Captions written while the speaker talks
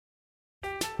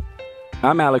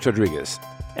I'm Alex Rodriguez.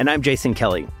 And I'm Jason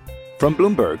Kelly. From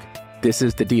Bloomberg, this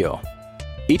is The Deal.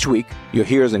 Each week, you'll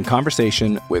hear us in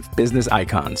conversation with business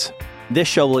icons. This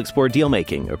show will explore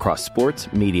deal-making across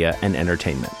sports, media, and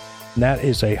entertainment. That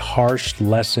is a harsh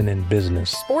lesson in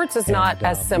business. Sports is not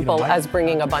as simple as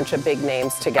bringing a bunch of big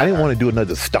names together. I didn't want to do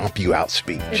another stomp you out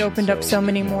speech. It opened up so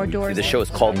many more doors. The show is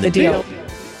called The Deal.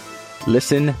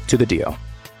 Listen to The Deal.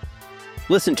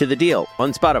 Listen to The Deal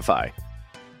on Spotify.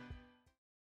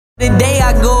 The day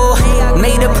I go,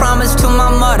 made a promise to my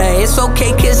mother. It's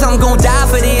okay, cause I'm gon' die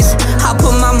for this. I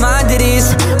put my mind to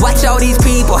this. Watch all these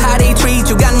people, how they treat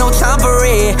you. Got no time for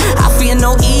it. I fear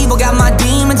no evil, got my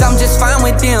demons, I'm just fine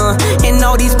with them. And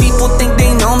all these people think they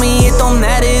know me, it don't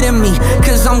matter to me,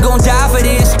 cause I'm gon' die for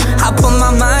this. I put my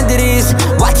mind to this.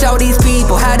 Watch all these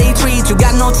people, how they treat you.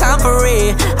 Got no time for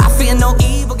it. I fear no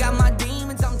evil, got my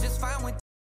demons, I'm just fine with them.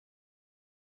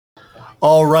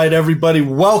 All right, everybody,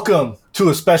 welcome to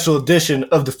a special edition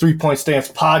of the 3 Point Stance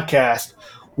podcast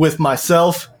with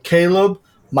myself, Caleb,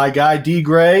 my guy D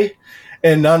Gray,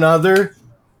 and none other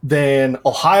than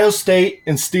Ohio State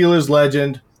and Steelers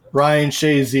legend Ryan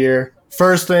Shazier.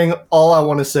 First thing, all I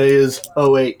want to say is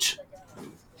OH.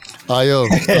 Ayo,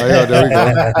 there we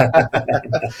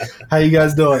go. How you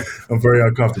guys doing? I'm very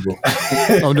uncomfortable.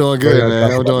 I'm doing good,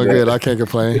 man. I'm doing good. I can't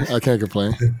complain.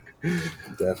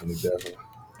 Definitely.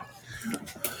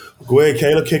 Go ahead,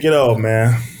 Caleb, kick it off,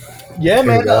 man. Yeah,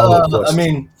 man. I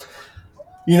mean,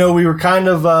 we were kind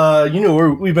of,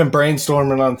 we've been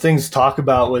brainstorming on things to talk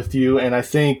about with you, and I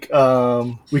think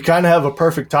we kind of have a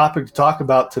perfect topic to talk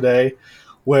about today,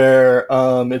 where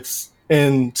it's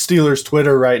in Steelers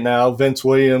Twitter right now. Vince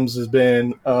Williams has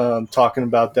been talking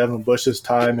about Devin Bush's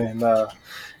time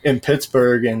in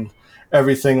Pittsburgh and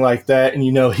everything like that, and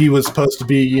he was supposed to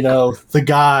be the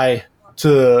guy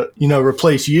to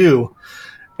replace you.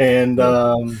 And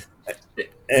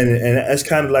that's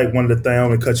kind of like one of the things. I'm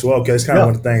gonna cut you off. Okay, it's kind of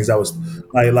one of the things I was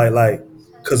like,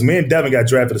 because me and Devin got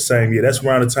drafted the same year. That's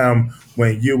around the time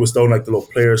when you was throwing like the little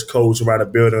players coach around the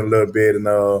building a little bit. And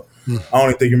I don't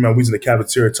even think you remember we was in the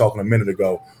cafeteria talking a minute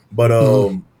ago. But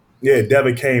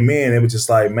Devin came in and it was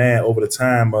just like, man, over the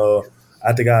time,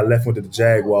 I think I left went to the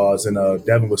Jaguars and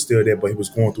Devin was still there, but he was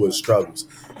going through his struggles.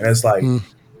 And it's like.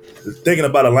 Thinking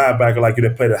about a linebacker like you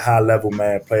that played at a high level,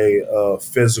 man, play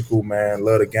physical, man,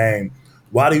 love the game.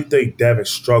 Why do you think Devin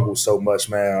struggled so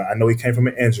much, man? I know he came from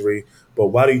an injury, but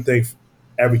why do you think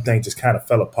everything just kind of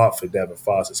fell apart for Devin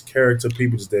Foss? His character,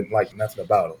 people just didn't like nothing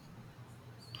about him.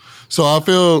 So I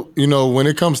feel, when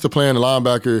it comes to playing a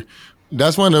linebacker,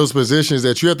 that's one of those positions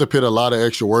that you have to put a lot of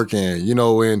extra work in,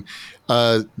 and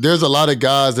there's a lot of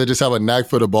guys that just have a knack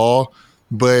for the ball.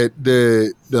 But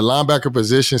the linebacker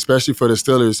position, especially for the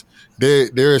Steelers,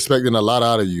 they're expecting a lot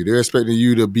out of you. They're expecting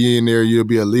you to be in there, you to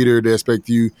be a leader. They expect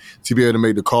you to be able to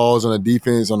make the calls on the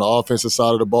defense, on the offensive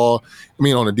side of the ball.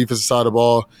 On the defensive side of the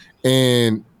ball.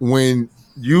 And when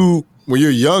you're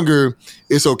younger,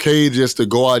 it's okay just to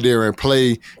go out there and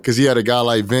play because he had a guy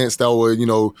like Vince that would,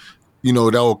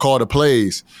 that will call the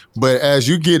plays. But as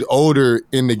you get older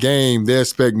in the game, they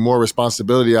expect more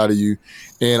responsibility out of you.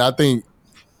 And I think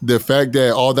the fact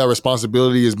that all that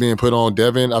responsibility is being put on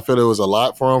Devin, I feel it was a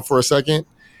lot for him for a second.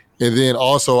 And then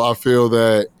also I feel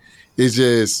that it's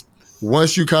just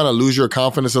once you kind of lose your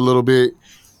confidence a little bit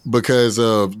because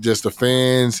of just the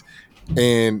fans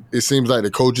and it seems like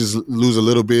the coaches lose a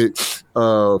little bit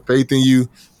faith in you,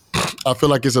 I feel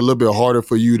like it's a little bit harder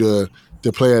for you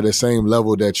to play at the same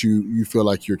level that you feel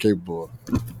like you're capable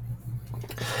of.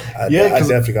 I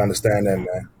definitely understand that,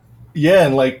 man. Yeah,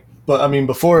 and but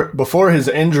before his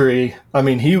injury,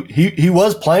 he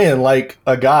was playing like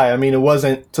a guy. It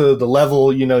wasn't to the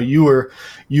level you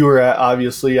were at.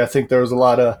 Obviously, I think there was a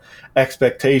lot of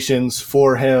expectations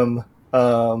for him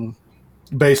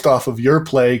based off of your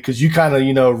play because you kind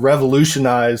of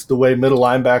revolutionized the way middle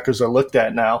linebackers are looked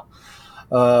at now.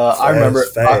 I remember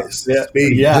fast.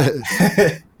 Speed. Yeah,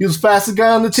 he was the fastest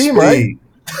guy on the team, right?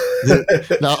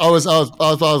 No, I was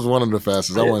one of the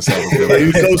fastest. I wasn't saying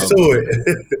you close to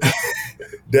it.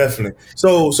 Definitely.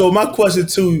 So my question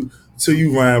to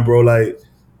you, Ryan, bro, like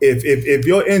if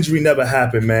your injury never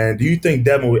happened, man, do you think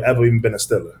Devin would ever even been a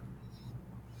Steeler?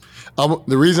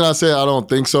 The reason I said I don't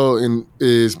think so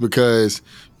is because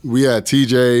we had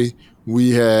TJ, we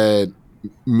had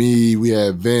me, we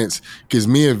had Vince, because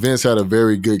me and Vince had a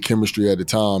very good chemistry at the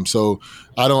time. So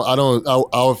I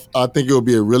think it would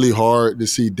be really hard to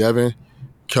see Devin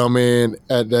come in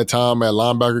at that time at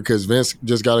linebacker because Vince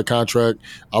just got a contract.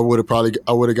 I would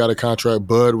have got a contract.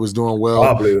 Bud was doing well.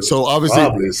 Probably. So obviously,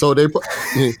 Probably. so they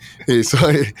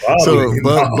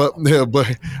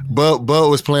Bud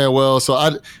was playing well. So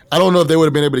I don't know if they would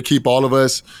have been able to keep all of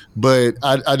us, but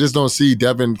I just don't see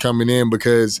Devin coming in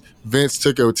because Vince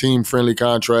took a team friendly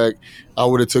contract. I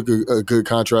would have took a good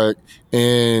contract,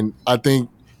 and I think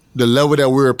the level that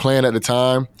we were playing at the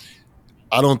time,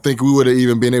 I don't think we would have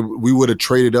even been able. We would have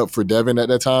traded up for Devin at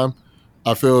that time.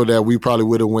 I feel that we probably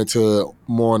would have went to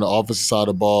more on the offensive side of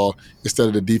the ball instead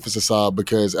of the defensive side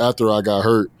because after I got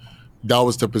hurt, that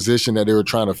was the position that they were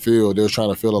trying to fill. They were trying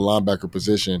to fill a linebacker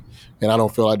position, and I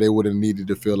don't feel like they would have needed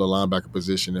to fill a linebacker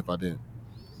position if I didn't.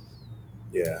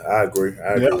 Yeah, I agree.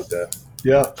 I agree with that.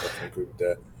 Yeah, I agree with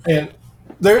that. And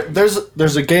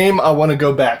there's a game I want to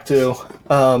go back to.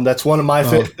 That's one of my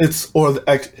favorites.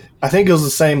 I think it was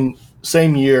the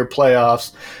same year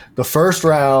playoffs, the first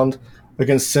round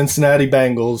against Cincinnati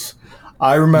Bengals.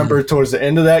 I remember towards the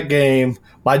end of that game,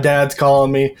 my dad's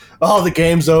calling me, "Oh, the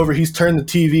game's over. He's turned the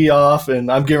TV off,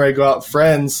 and I'm getting ready to go out with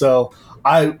friends." So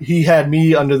he had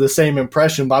me under the same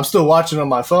impression, but I'm still watching on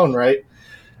my phone, right?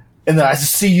 And then I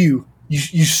just see you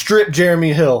strip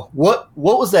Jeremy Hill. What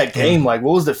was that game like?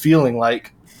 What was the feeling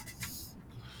like?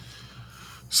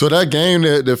 So that game,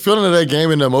 the feeling of that game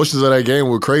and the emotions of that game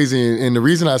were crazy. And the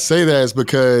reason I say that is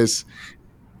because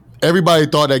everybody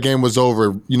thought that game was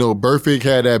over. You know, Burfict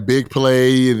had that big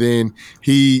play, and then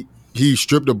he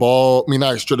stripped the ball. I mean,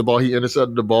 not stripped the ball. He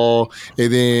intercepted the ball,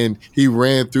 and then he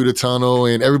ran through the tunnel,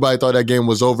 and everybody thought that game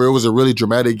was over. It was a really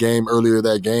dramatic game earlier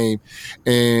that game,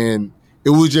 and it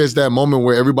was just that moment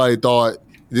where everybody thought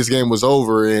this game was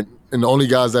over, and the only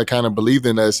guys that kind of believed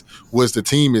in us was the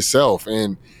team itself.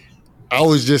 And I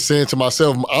was just saying to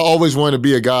myself, I always wanted to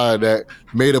be a guy that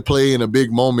made a play in a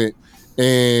big moment,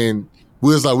 and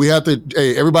we was like, we have to,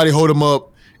 hey, everybody hold him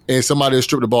up, and somebody will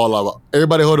strip the ball out.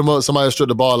 Everybody hold him up, somebody will strip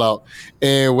the ball out.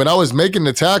 And when I was making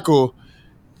the tackle,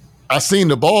 I seen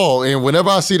the ball, and whenever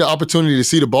I see the opportunity to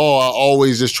see the ball, I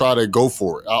always just try to go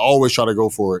for it.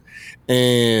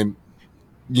 And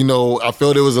you know, I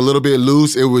felt it was a little bit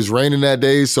loose. It was raining that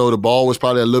day, so the ball was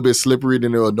probably a little bit slippery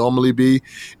than it would normally be.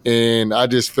 And I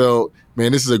just felt,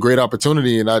 man, this is a great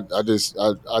opportunity. And I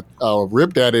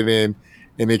ripped at it, and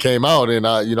it came out. And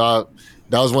that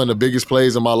was one of the biggest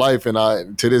plays of my life.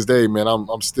 And to this day, man,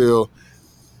 I'm still,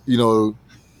 you know,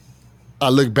 I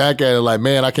look back at it like,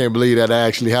 man, I can't believe that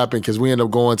actually happened because we ended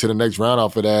up going to the next round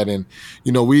off of that. And,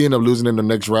 you know, we ended up losing in the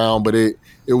next round, but it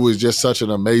was just such an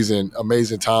amazing,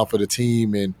 amazing time for the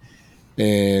team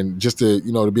and just to,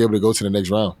 you know, to be able to go to the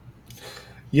next round.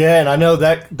 Yeah, and I know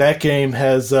that game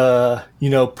has,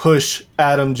 pushed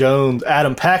Adam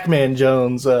Pac-Man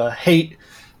Jones hate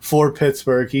for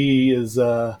Pittsburgh. He is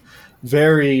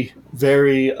very,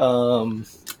 very,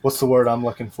 what's the word I'm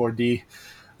looking for, D?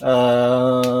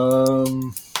 About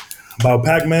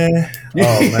Pac-Man?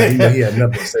 Oh man, he had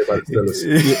nothing to say about the Steelers.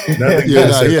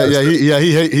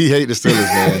 He hate the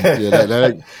Steelers, man. Yeah,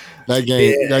 that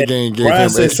game gave Brian him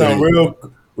said something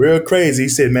real crazy. He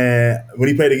said, man, when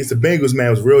he played against the Bengals, man, it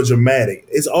was real dramatic.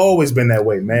 It's always been that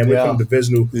way, man. When it comes to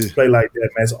divisional play like that,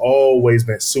 man, it's always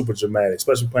been super dramatic,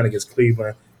 especially playing against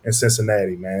Cleveland and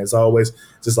Cincinnati, man. It's always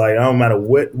just like, I don't matter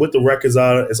what the records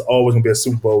are, it's always gonna be a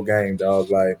Super Bowl game,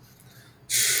 dog. Like,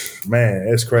 man,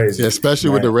 it's crazy. Yeah, especially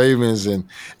with the Ravens. And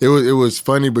it was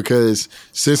funny because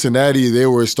Cincinnati, they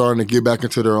were starting to get back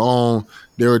into their own.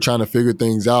 They were trying to figure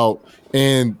things out.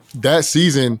 And that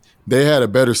season, they had a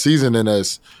better season than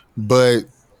us. But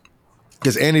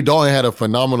because Andy Dalton had a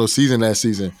phenomenal season that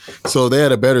season. So they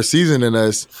had a better season than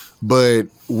us. But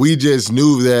we just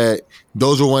knew that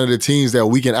those were one of the teams that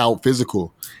we can out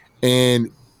physical. And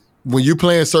when you're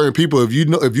playing certain people, if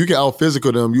you can out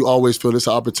physical them, you always feel this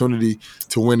opportunity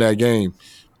to win that game.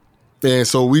 And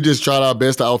so we just tried our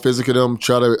best to out physical them,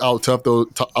 try to out tough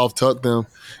them,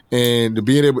 and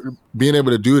being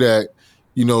able to do that,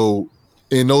 you know,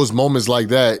 in those moments like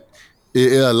that,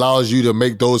 it allows you to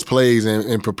make those plays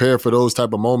and prepare for those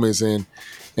type of moments. And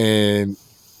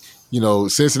you know,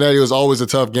 Cincinnati was always a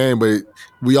tough game, but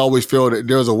we always feel that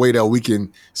there's a way that we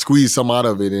can squeeze some out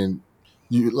of it. And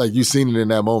you seen it in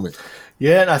that moment.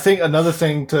 Yeah, and I think another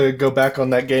thing to go back on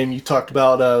that game, you talked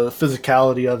about the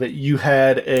physicality of it. You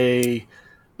had a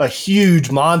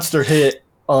huge monster hit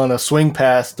on a swing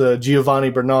pass to Giovanni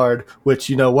Bernard, which,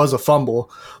 you know, was a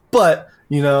fumble. But,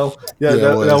 you know,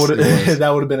 that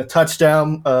would have been a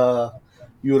touchdown.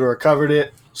 You would have recovered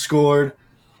it, scored.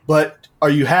 But are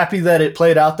you happy that it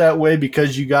played out that way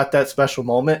because you got that special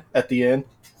moment at the end?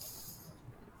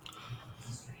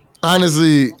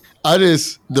 Honestly,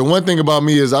 the one thing about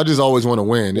me is I just always want to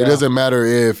win. It doesn't matter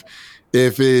if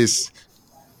it's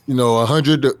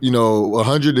 100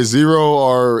 to 0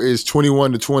 or it's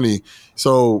 21-20.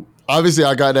 So obviously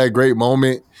I got that great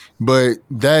moment, but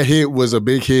that hit was a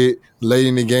big hit late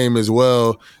in the game as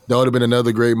well. That would have been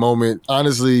another great moment.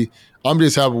 Honestly, I'm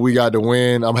just happy we got the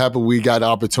win. I'm happy we got the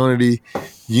opportunity.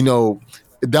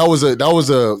 That was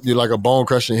like a bone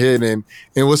crushing hit, and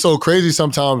what's so crazy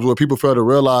sometimes what people fail to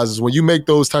realize is when you make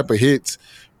those type of hits,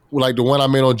 like the one I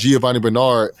made on Giovanni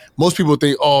Bernard, most people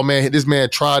think, oh man, this man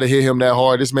tried to hit him that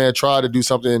hard. This man tried to do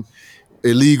something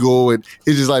illegal. And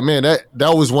it's just like, man,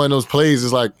 that was one of those plays.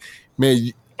 It's like,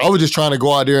 man, I was just trying to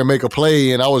go out there and make a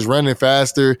play, and I was running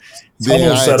faster than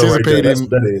I anticipated. That's what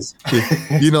that is.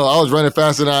 I was running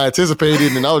faster than I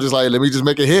anticipated, and I was just like, let me just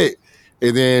make a hit.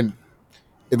 And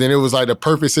then it was like the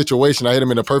perfect situation. I hit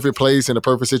him in the perfect place in the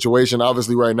perfect situation.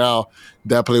 Obviously, right now,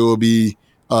 that play will be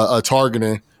a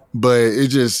targeting. But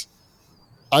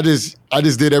I just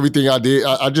did everything I did.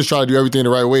 I just tried to do everything the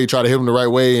right way, try to hit him the right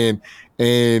way, and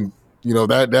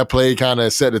that play kind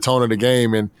of set the tone of the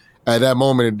game. And at that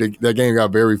moment, that game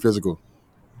got very physical.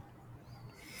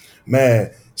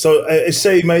 Man, so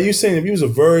Shay, man, you saying you was a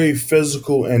very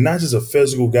physical, and not just a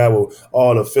physical guy with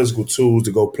all the physical tools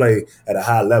to go play at a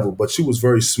high level, but you was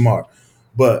very smart.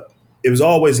 But it was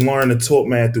always learning to talk,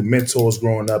 man, through mentors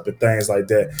growing up and things like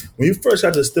that. When you first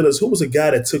got to the Steelers, who was a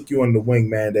guy that took you on the wing,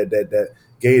 man, that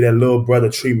gave that little brother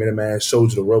treatment, man,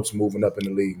 showed you the ropes moving up in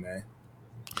the league, man?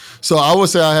 So I would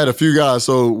say I had a few guys.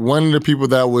 So one of the people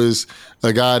that was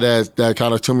a guy that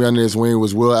kind of took me under his wing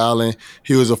was Will Allen.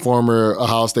 He was a former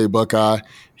Ohio State Buckeye.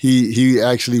 He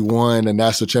actually won a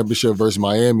national championship versus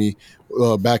Miami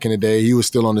back in the day. He was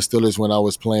still on the Steelers when I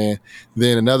was playing.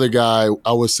 Then another guy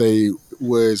I would say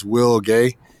was Will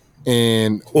Gay,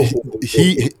 and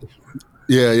he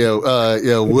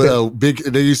big.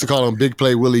 They used to call him Big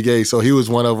Play Willie Gay, so he was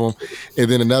one of them. And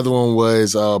then another one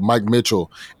was Mike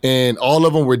Mitchell, and all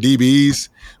of them were DBs.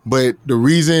 But the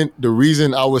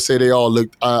reason I would say they all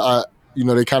looked,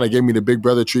 they kind of gave me the big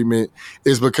brother treatment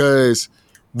is because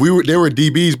they were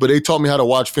DBs, but they taught me how to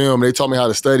watch film. They taught me how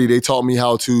to study. They taught me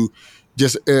how to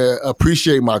just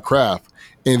appreciate my craft.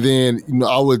 And then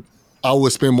I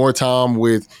would spend more time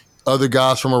with other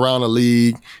guys from around the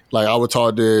league. Like I would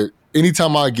talk to.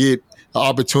 Anytime I get an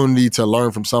opportunity to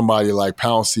learn from somebody like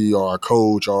Pouncey or a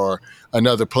coach or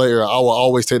another player, I will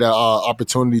always take that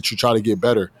opportunity to try to get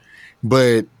better.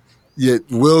 But yet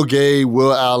Will Gay,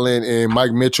 Will Allen, and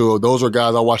Mike Mitchell, those are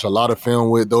guys I watched a lot of film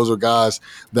with. Those are guys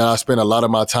that I spent a lot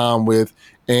of my time with.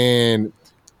 And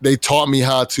they taught me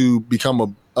how to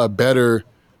become a better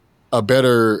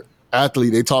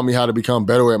athlete. They taught me how to become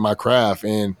better at my craft.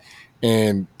 And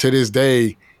to this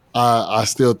day, I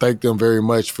still thank them very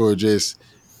much for just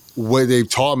what they've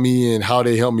taught me and how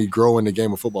they helped me grow in the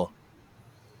game of football.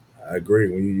 I agree.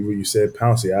 When you said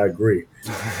Pouncey, I agree.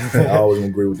 I always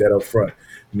agree with that up front.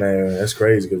 Man, that's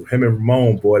crazy because him and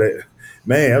Ramon, boy,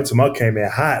 up to my came in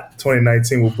hot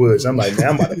 2019 with Bush. I'm like, man,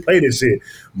 I'm about to play this shit.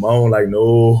 Ramon like,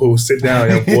 no, sit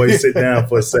down, young boy, sit down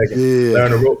for a second. Yeah.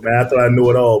 Learn the rope, man. I thought I knew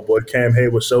it all, boy. Cam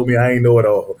Hayward showed me I ain't know it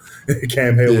all.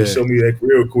 Cam Hayward showed me that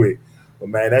real quick. But,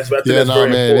 man, that's very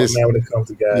important, man, when it comes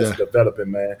to guys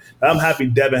developing, man. I'm happy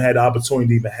Devin had the opportunity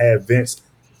to even have Vince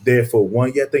there for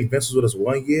 1 year. I think Vince was with us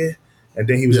 1 year, and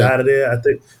then he was out of there, I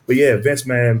think. But, yeah, Vince,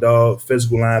 man, dog,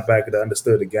 physical linebacker that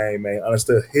understood the game, man,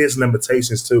 understood his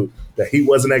limitations, too, that he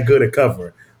wasn't that good at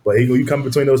covering. But you come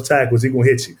between those tackles, he going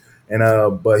to hit you.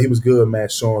 And but he was good, man,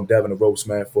 showing Devin the ropes,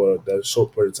 man, for the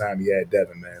short period of time he had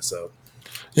Devin, man. So,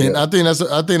 and I think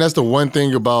that's the one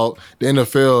thing about the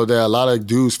NFL that a lot of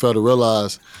dudes fail to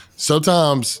realize.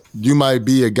 Sometimes you might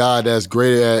be a guy that's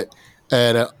great at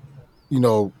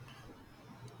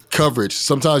coverage.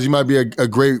 Sometimes you might be a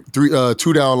great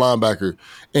two-down linebacker.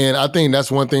 And I think that's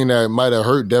one thing that might have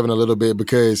hurt Devin a little bit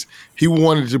because he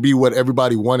wanted to be what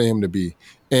everybody wanted him to be.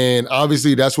 And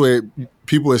obviously that's what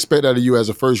people expect out of you as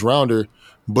a first rounder.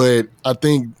 But I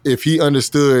think if he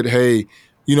understood, hey,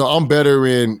 I'm better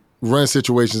in run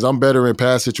situations, I'm better in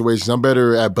pass situations, I'm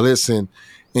better at blitzing,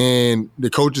 and the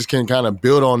coaches can kind of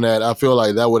build on that, I feel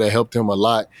like that would have helped him a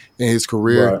lot in his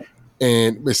career. Right.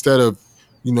 And instead of,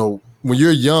 when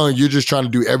you're young, you're just trying to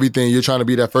do everything. You're trying to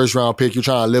be that first round pick. You're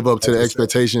trying to live up to the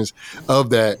expectations of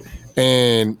that.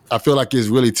 And I feel like it's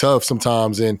really tough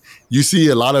sometimes. And you see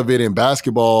a lot of it in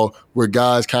basketball where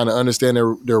guys kind of understand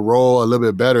their role a little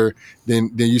bit better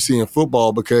than you see in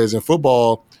football, because in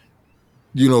football,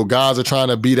 guys are trying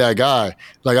to be that guy.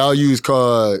 Like I'll use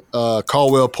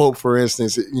Caldwell Pope, for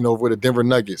instance, with the Denver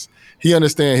Nuggets. He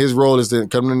understands his role is to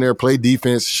come in there, play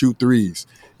defense, shoot threes,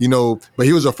 but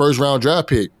he was a first-round draft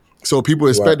pick. So people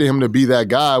expected him to be that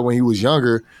guy when he was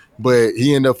younger, but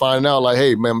he ended up finding out like,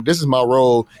 hey, man, this is my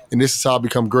role and this is how I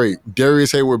become great.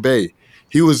 Darius Hayward-Bay,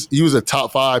 he was a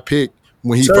top 5 pick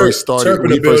when he first started.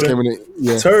 When he first came in,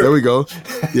 there we go.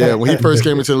 Yeah, when he first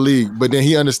came into the league. But then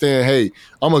he understand, hey,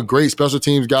 I'm a great special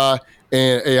teams guy,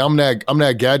 and hey, I'm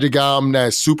that gadget guy. I'm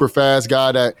that super fast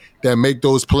guy that make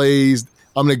those plays.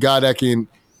 I'm the guy that can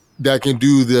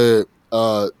do the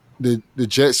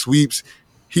jet sweeps.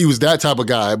 He was that type of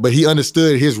guy, but he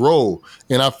understood his role,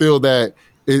 and I feel that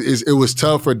it was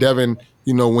tough for Devin,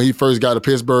 when he first got to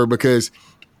Pittsburgh, because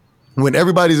when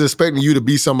everybody's expecting you to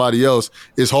be somebody else,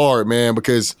 it's hard, man,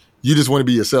 because you just want to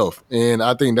be yourself. And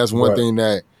I think that's one thing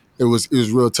that it was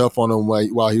real tough on him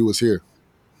while he was here.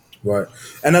 Right.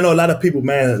 And I know a lot of people,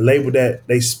 man,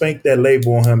 they spanked that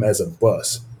label on him as a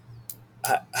bust.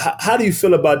 How do you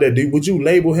feel about that, dude? Would you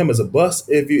label him as a bust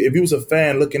if you was a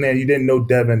fan looking at, you didn't know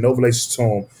Devin, no relation to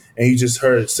him, and you just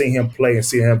seen him play and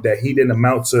see him that he didn't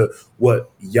amount to what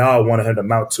y'all wanted him to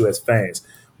amount to as fans?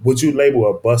 Would you label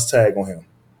a bust tag on him?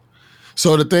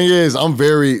 So the thing is,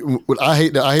 I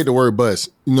hate the word bust,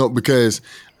 because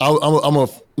I'm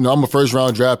a first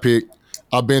round draft pick.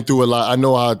 I've been through a lot. I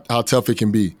know how tough it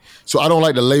can be. So I don't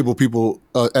like to label people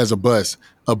as a bust.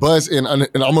 A bust, and I'm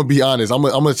gonna be honest. I'm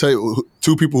gonna tell you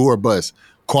 2 people who are bust.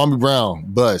 Kwame Brown,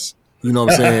 bust. You know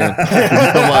what I'm saying?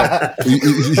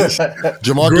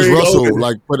 Jamarcus Russell,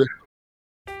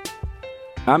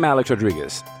 I'm Alex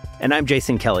Rodriguez. And I'm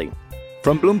Jason Kelly.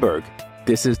 From Bloomberg,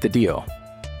 this is The Deal.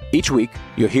 Each week,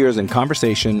 you'll hear us in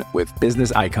conversation with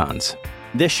business icons.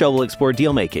 This show will explore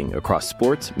deal-making across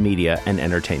sports, media, and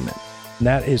entertainment.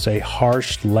 That is a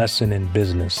harsh lesson in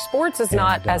business. Sports is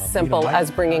not as simple as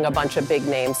bringing a bunch of big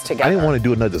names together. I didn't want to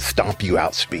do another stomp you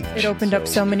out speech. It opened up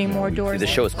so many more doors. The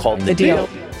show is called The Deal.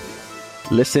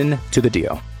 Listen to The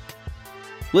Deal.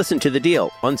 Listen to The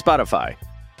Deal on Spotify.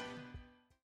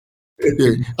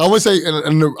 Yeah, I wouldn't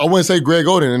say Greg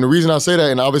Oden, and the reason I say that,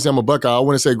 and obviously I'm a Buckeye, I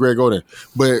wouldn't say Greg Oden,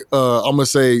 but I'm gonna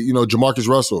say Jamarcus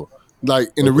Russell.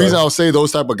 The reason I'll say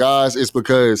those type of guys is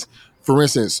because, for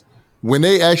instance, when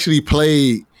they actually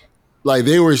played,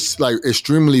 they were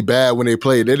extremely bad when they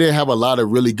played. They didn't have a lot of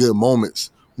really good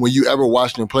moments when you ever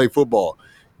watched them play football.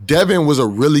 Devin was a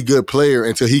really good player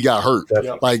until he got hurt.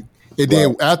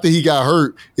 Then after he got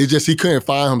hurt, it's just he couldn't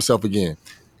find himself again.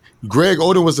 Greg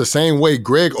Oden was the same way.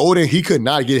 Greg Oden, he could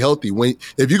not get healthy.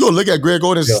 If you go look at Greg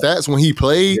Oden's stats when he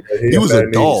played, he was a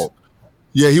dog.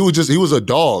 Yeah, he was a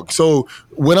dog. So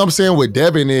what I'm saying with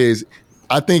Devin is,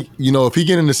 I think, if he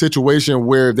get in a situation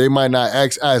where they might not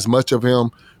ask as much of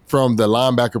him from the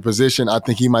linebacker position, I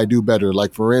think he might do better.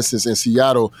 Like, for instance, in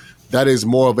Seattle, that is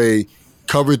more of a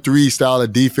cover 3 style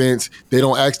of defense. They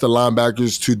don't ask the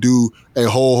linebackers to do a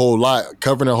whole lot,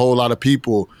 covering a whole lot of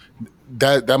people.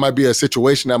 That might be a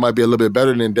situation that might be a little bit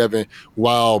better than Devin.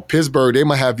 While Pittsburgh, they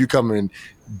might have you covering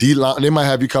D-line, they might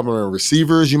have you covering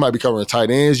receivers, you might be covering tight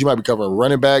ends, you might be covering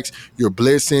running backs, you're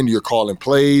blitzing, you're calling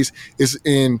plays.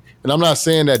 And I'm not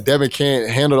saying that Devin can't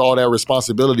handle all that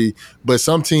responsibility, but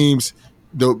some teams,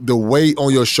 the weight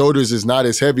on your shoulders is not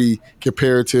as heavy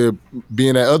compared to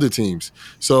being at other teams.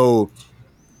 So,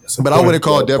 but I wouldn't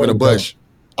call Devin a bust.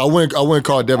 I wouldn't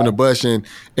call Devin a bust. And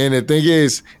the thing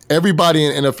is, everybody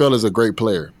in the NFL is a great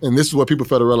player. And this is what people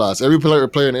fail to realize. Every player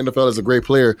in the NFL is a great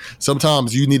player.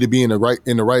 Sometimes you need to be in the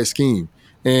right scheme.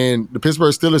 And the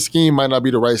Pittsburgh Steelers scheme might not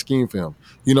be the right scheme for him.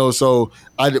 So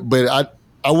I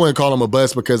wouldn't call him a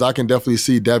bust, because I can definitely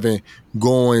see Devin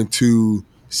going to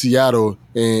Seattle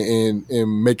and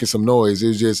making some noise.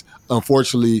 It's just,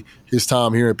 unfortunately, his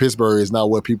time here in Pittsburgh is not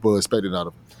what people expected out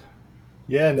of him.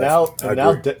 Yeah, now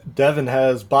Devin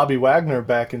has Bobby Wagner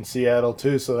back in Seattle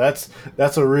too, so that's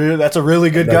a really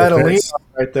good guy to lean on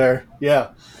right there. Yeah,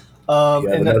 and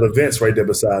another Vince right there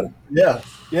beside him. Yeah,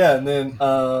 and then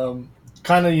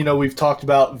kind of we've talked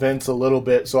about Vince a little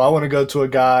bit, so I want to go to a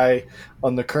guy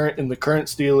in the current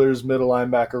Steelers middle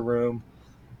linebacker room,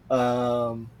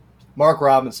 Mark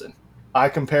Robinson. I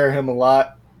compare him a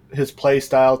lot, his play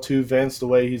style to Vince, the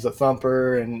way he's a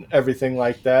thumper and everything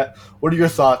like that. What are your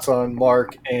thoughts on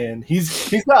Mark? And he's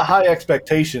got high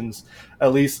expectations,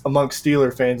 at least amongst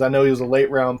Steeler fans. I know he was a late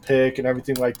round pick and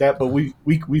everything like that, but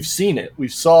we've seen it. We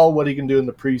saw what he can do in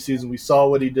the preseason. We saw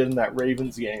what he did in that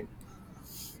Ravens game.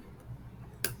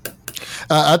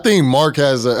 I think Mark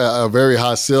has a very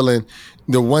high ceiling.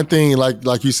 The one thing,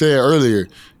 like you said earlier,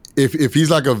 if he's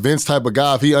like a Vince type of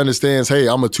guy, if he understands, hey,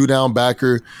 I'm a 2-down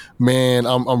backer, man,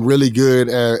 I'm really good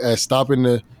at stopping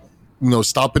the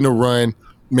run,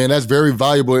 man, that's very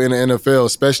valuable in the NFL,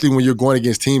 especially when you're going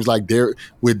against teams like Derrick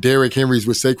Henry's,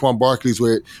 with Saquon Barkley's,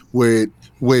 with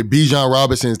Bijan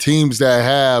Robinson's, teams that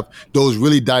have those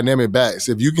really dynamic backs.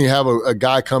 If you can have a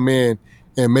guy come in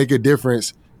and make a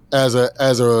difference as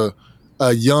a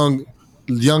young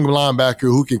linebacker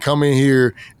who can come in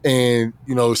here and,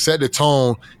 you know, set the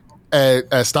tone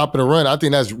at stopping the run, I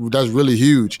think that's really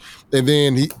huge. And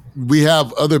then we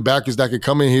have other backers that could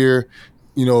come in here,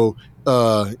 you know,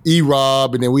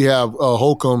 E-Rob, and then we have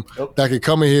Holcomb that could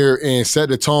come in here and set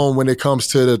the tone when it comes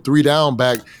to the 3-down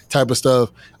back type of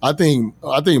stuff. I think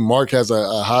Mark has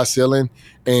a high ceiling,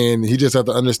 and he just has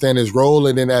to understand his role.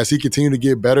 And then as he continues to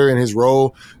get better in his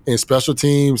role in special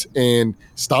teams and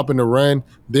stopping the run,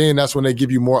 then that's when they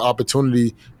give you more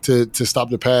opportunity to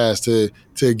stop the pass, to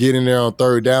get in there on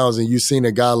third downs. And you've seen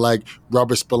a guy like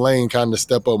Robert Spillane kind of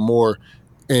step up more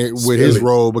with his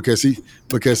role because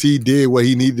he did what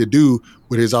he needed to do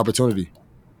with his opportunity.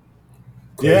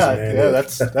 Crazy,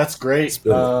 that's great.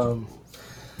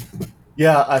 We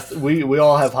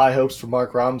all have high hopes for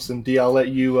Mark Robinson. D, I'll let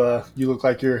you. You look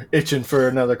like you're itching for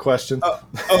another question.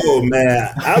 Oh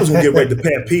man, I was gonna get right to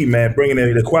Pat P, man. Bringing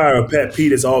in the acquire Pat P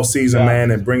this off season,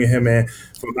 man, and bringing him in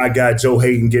for my guy Joe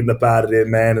Hayden getting up out of there,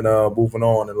 man, and moving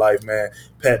on in life, man.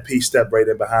 Pat P stepped right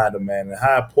in behind him, man. And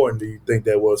how important do you think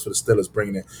that was for the Steelers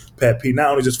bringing in Pat P? Not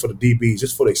only just for the DBs,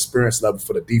 just for the experience level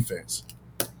for the defense.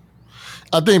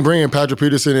 I think bringing Patrick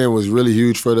Peterson in was really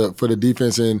huge for the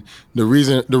defense, and the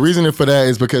reasoning for that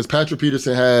is because Patrick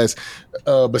Peterson has,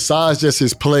 besides just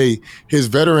his play, his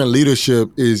veteran leadership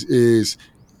is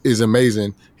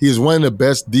amazing. He is one of the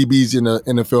best DBs in the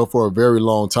NFL for a very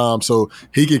long time. So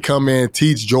he could come in,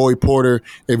 teach Joey Porter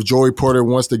if Joey Porter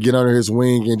wants to get under his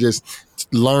wing and just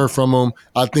learn from him.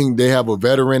 I think they have a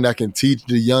veteran that can teach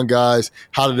the young guys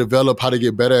how to develop, how to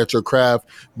get better at your craft.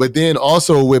 But then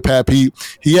also with Pat Pete,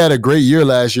 he had a great year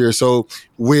last year. So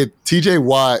with TJ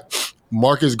Watt,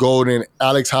 Marcus Golden,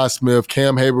 Alex Highsmith,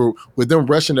 Cam Haber, with them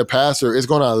rushing the passer, it's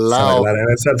going to allow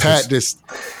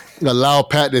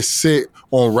Pat to sit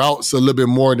on routes a little bit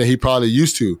more than he probably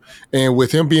used to. And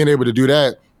with him being able to do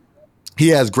that, he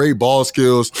has great ball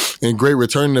skills and great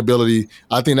returning ability.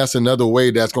 I think that's another way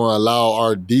that's going to allow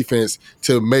our defense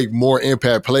to make more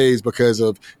impact plays because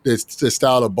of the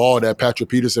style of ball that Patrick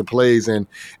Peterson plays. And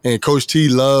Coach T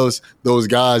loves those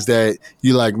guys that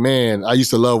you like, man, I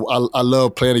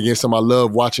love playing against him. I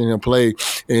love watching him play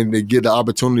and to get the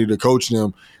opportunity to coach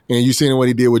them. And you've seen what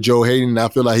he did with Joe Hayden. And I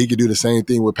feel like he could do the same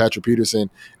thing with Patrick Peterson.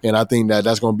 And I think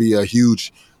that's going to be a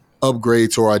huge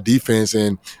upgrade to our defense.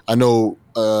 And I know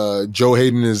Joe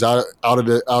Hayden is out of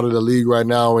the league right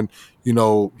now, and you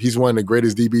know he's one of the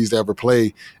greatest DBs to ever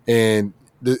play. And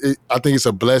I think it's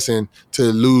a blessing to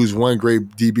lose one great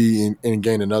DB and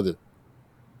gain another.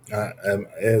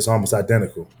 It's almost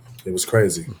identical. It was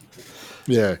crazy.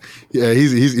 Yeah,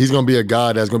 he's going to be a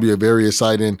guy that's going to be a very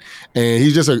exciting, and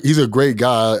he's a great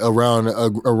guy around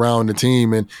the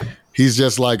team, and he's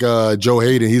just like Joe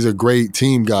Hayden. He's a great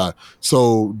team guy.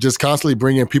 So just constantly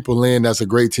bringing people in that's a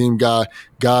great team guy,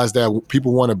 guys that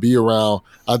people want to be around.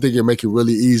 I think it make it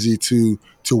really easy to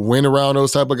win around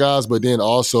those type of guys, but then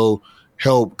also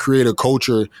help create a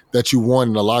culture that you want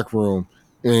in the locker room.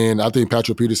 And I think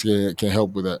Patrick Peterson can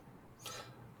help with that.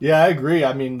 Yeah, I agree.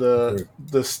 I mean, the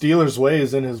Steelers way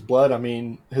is in his blood. I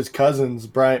mean, his cousin's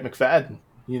Bryant McFadden,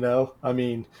 you know? I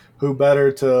mean, who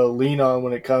better to lean on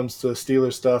when it comes to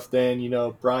Steelers stuff than, you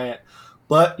know, Bryant.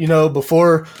 But, you know,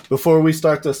 before we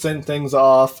start to send things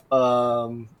off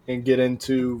and get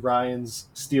into Ryan's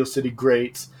Steel City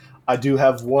greats, I do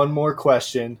have one more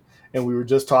question, and we were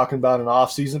just talking about an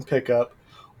off-season pickup.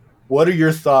 What are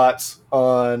your thoughts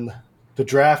on the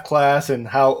draft class and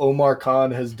how Omar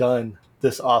Khan has done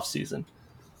this offseason?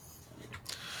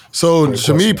 So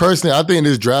to me personally, I think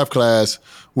this draft class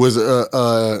was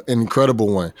an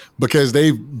incredible one because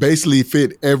they basically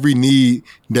fit every need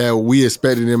that we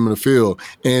expected them to fill.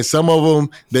 And some of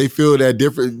them, they feel that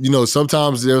different. You know,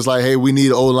 sometimes there's like, hey, we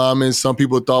need O-linemen. Some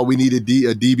people thought we needed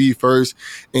a DB first.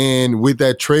 And with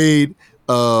that trade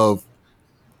of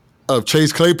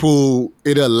Chase Claypool,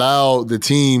 it allowed the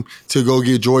team to go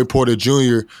get Joey Porter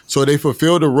Jr. So they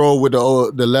fulfilled the role with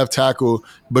the left tackle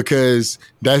because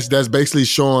that's basically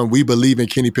showing we believe in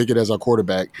Kenny Pickett as our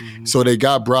quarterback. Mm-hmm. So they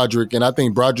got Broderick, and I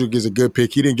think Broderick is a good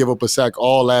pick. He didn't give up a sack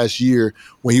all last year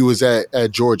when he was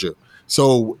at Georgia.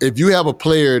 So if you have a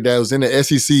player that was in the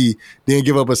SEC, didn't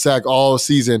give up a sack all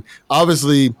season,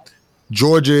 obviously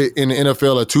Georgia and the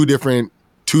NFL are two different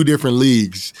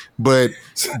leagues, but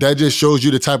that just shows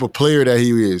you the type of player that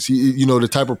he is. The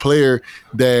type of player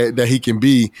that he can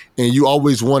be, and you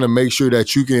always want to make sure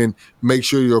that you can make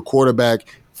sure your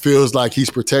quarterback feels like he's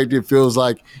protected, feels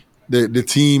like the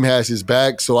team has his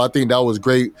back. So I think that was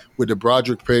great with the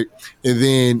Broderick pick. And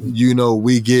then,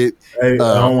 we get Hey, I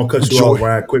don't want to cut you off,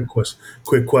 Ryan.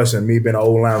 Quick question. Me being an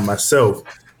O-line myself,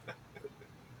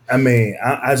 I mean,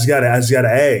 I just gotta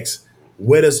ask,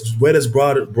 where does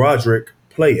Broderick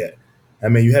play at? I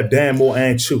mean, you have Dan Moore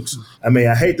and Chooks. I mean,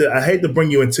 I hate to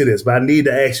bring you into this, but I need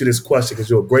to ask you this question because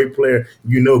you're a great player.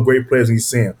 You know great players when you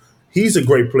see him. He's a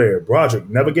great player. Broderick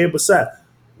never gave up a sack.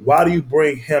 Why do you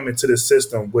bring him into the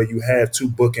system where you have two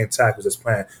bookend tackles that's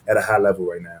playing at a high level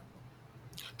right now?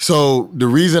 So the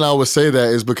reason I would say that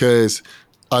is because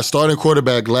our starting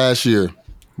quarterback last year,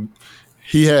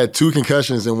 he had 2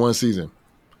 concussions in one season.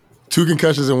 2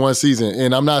 concussions in one season.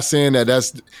 And I'm not saying that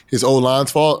that's his O-line's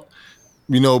fault,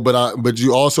 but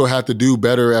you also have to do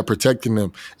better at protecting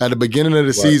them. At the beginning of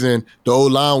the season, the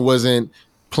O-line wasn't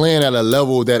playing at a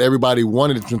level that everybody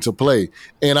wanted them to play.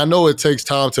 And I know it takes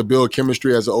time to build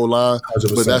chemistry as an O-line,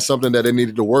 100%. But that's something that they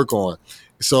needed to work on.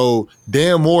 So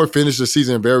Dan Moore finished the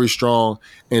season very strong,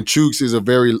 and Chooks is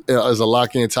a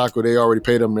lock-in tackle. They already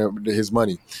paid him his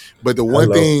money. But the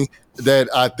one thing that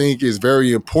I think is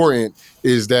very important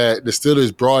is that the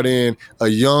Steelers brought in a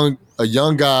young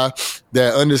guy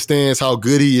that understands how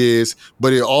good he is,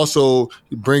 but it also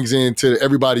brings into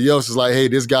everybody else is like, hey,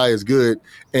 this guy is good,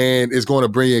 and it's going to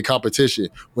bring in competition.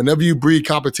 Whenever you breed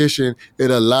competition, it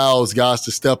allows guys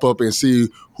to step up and see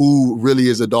who really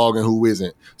is a dog and who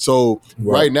isn't. So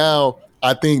right now,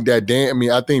 I think that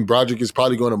I think Broderick is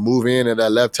probably going to move in at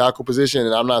that left tackle position,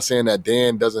 and I'm not saying that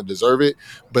Dan doesn't deserve it,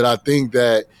 but I think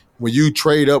that when you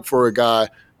trade up for a guy,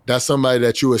 that's somebody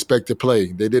that you expect to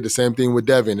play. They did the same thing with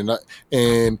Devin,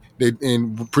 and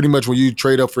pretty much when you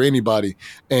trade up for anybody.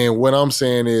 And what I'm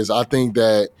saying is, I think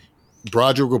that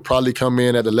Broderick will probably come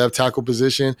in at the left tackle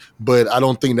position, but I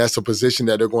don't think that's a position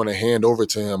that they're going to hand over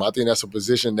to him. I think that's a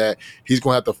position that he's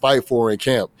going to have to fight for in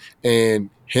camp. And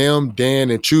him,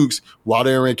 Dan, and Chooks, while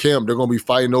they're in camp, they're going to be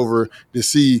fighting over to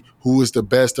see who is the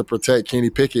best to protect Kenny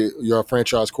Pickett, your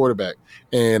franchise quarterback.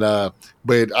 And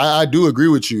but I do agree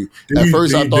with you. At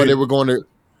first, I thought they were going to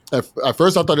go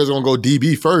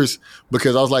DB first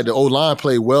because I was like, the O-line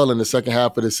played well in the second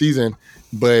half of the season.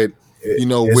 But,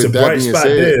 with that being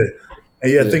said,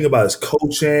 there. And think about his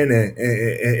coaching and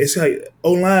it's like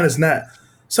O-line is not.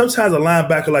 Sometimes a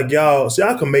linebacker like y'all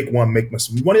can make one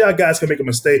mistake. One of y'all guys can make a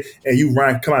mistake and you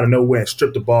come out of nowhere and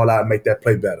strip the ball out and make that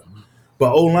play better.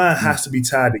 But O-line has to be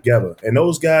tied together. And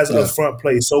those guys up front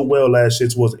played so well last year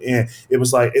towards the end. It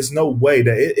was like, it's no way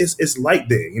that it's like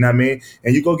that. You know what I mean?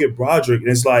 And you go get Broderick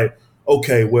and it's like,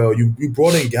 okay, well, you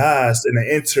brought in guys in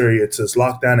the interior to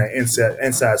lock down that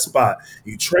inside spot.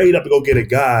 You trade up to go get a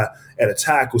guy at a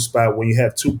tackle spot when you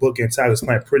have 2 bookend tackles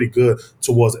playing pretty good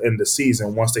towards the end of the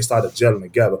season once they started gelling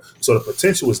together. So the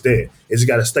potential is there. It just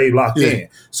got to stay locked in.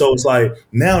 So it's like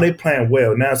now they playing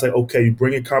well. Now it's like, okay, you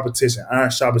bring in competition.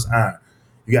 Iron sharpens iron.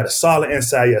 You got a solid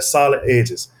inside. You got solid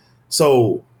edges.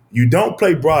 So you don't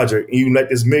play Broderick and you let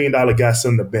this $1 million guy sit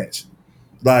on the bench.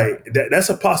 Like that's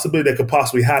a possibility that could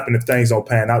possibly happen if things don't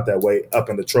pan out that way up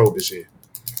in the Trove this year.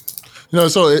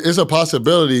 So it's a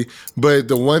possibility, but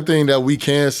the one thing that we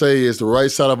can say is the right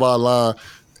side of our line,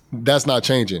 that's not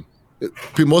changing.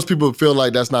 Most people feel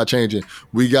like that's not changing.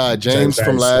 We got James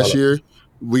from last year.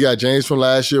 We had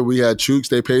Chooks,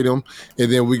 they paid him, and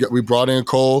then we brought in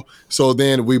Cole. So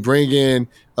then we bring in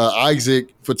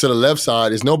Isaac to the left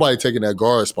side. There's nobody taking that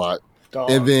guard spot.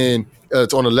 And then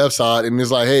it's on the left side, and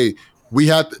it's like, hey, we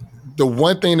have the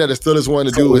one thing that the Steelers want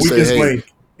to do is say, hey,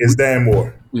 link is Dan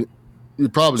Moore. You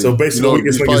probably. So basically, the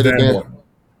weakest link is Dan Moore.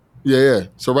 Yeah.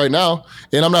 So right now,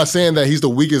 and I'm not saying that he's the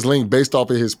weakest link based off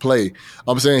of his play.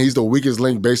 I'm saying he's the weakest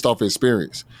link based off of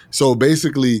experience. So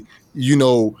basically,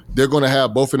 they're going to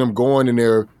have both of them going in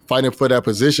there fighting for that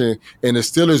position. And the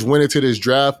Steelers went into this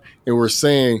draft and we're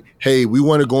saying, hey, we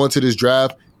want to go into this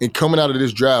draft. And coming out of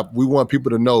this draft, we want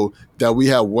people to know that we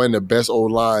have one of the best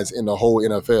O-lines in the whole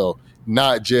NFL.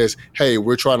 Not just, hey,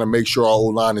 we're trying to make sure our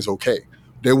O-line is okay.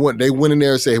 They went in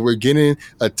there and said, we're getting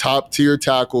a top-tier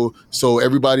tackle so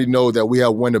everybody know that we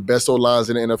have one of the best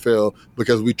O-lines in the NFL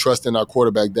because we trust in our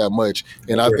quarterback that much.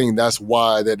 And I think that's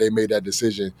why that they made that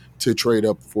decision to trade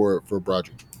up for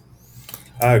Broderick.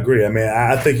 I agree. I mean,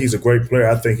 I think he's a great player.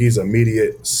 I think he's an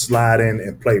immediate slide in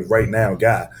and play right now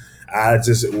guy.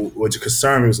 What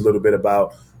concerned me was a little bit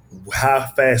about how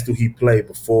fast do he play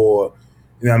before –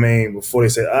 you know what I mean? Before they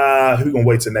say, we're going to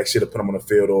wait till next year to put him on the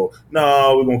field, or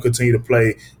no, we're going to continue to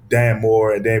play Dan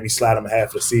Moore, and then we slide him half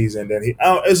of the season. Then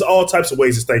there's all types of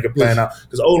ways this thing can plan out.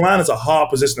 Because O-line is a hard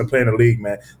position to play in the league,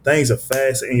 man. Things are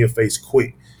fast, in your face,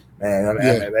 quick. Man, I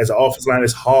mean, as an offensive line,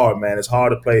 it's hard, man. It's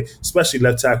hard to play, especially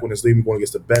left tackle in this league. We're going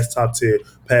against the best top-tier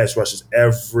pass rushers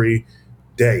every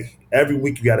day. Every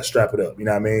week you got to strap it up. You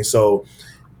know what I mean? So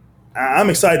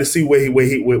I'm excited to see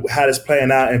how this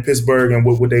playing out in Pittsburgh and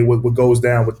what goes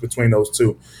down between those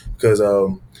two. Because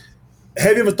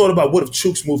have you ever thought about what if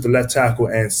Chooks moved to left tackle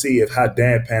and see if how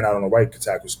Dan pan out on the right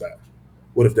tackle spot?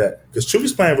 What if that? Because Chooks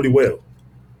is playing really well.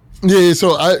 Yeah,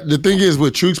 so the thing is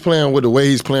with Chooks playing with the way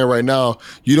he's playing right now,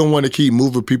 you don't want to keep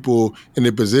moving people in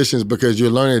their positions because you're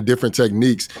learning different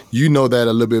techniques. You know that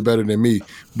a little bit better than me,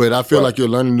 but I feel like you're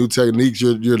learning new techniques.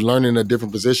 You're learning a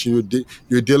different position.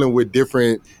 You're dealing with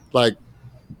different, like,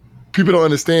 people don't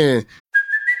understand.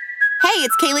 Hey,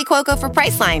 it's Kaylee Cuoco for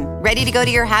Priceline. Ready to go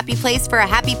to your happy place for a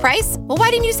happy price? Well,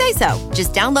 why didn't you say so?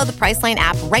 Just download the Priceline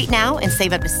app right now and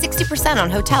save up to 60% on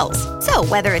hotels. So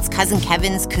whether it's Cousin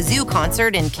Kevin's Kazoo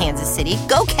Concert in Kansas City,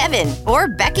 go Kevin, or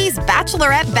Becky's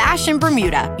Bachelorette Bash in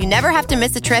Bermuda, you never have to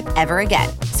miss a trip ever again.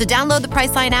 So download the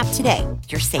Priceline app today.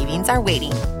 Your savings are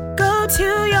waiting. Go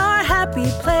to your happy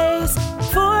place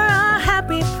for a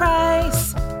happy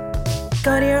price.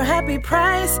 Go to your happy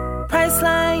price,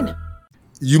 Priceline.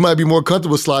 You might be more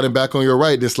comfortable sliding back on your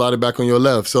right than sliding back on your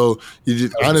left. So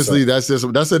honestly, that's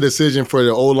a decision for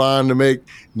the O-line to make,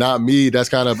 not me. That's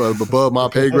kind of above my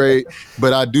pay grade.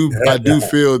 But I do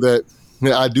feel that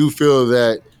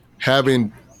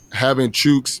having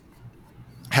Chooks,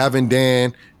 having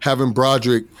Dan, having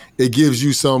Broderick, it gives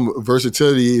you some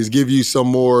versatility. It gives you some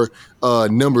more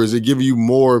numbers. It gives you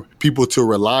more people to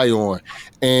rely on.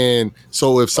 And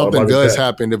so if something does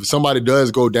happen, if somebody does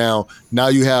go down, now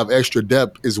you have extra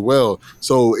depth as well.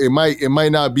 So it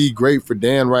might not be great for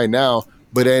Dan right now,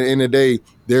 but at the end of the day,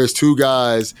 there's two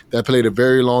guys that played a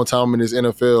very long time in his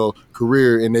NFL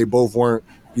career, and they both weren't,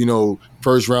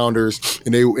 first rounders,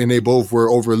 and they both were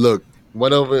overlooked.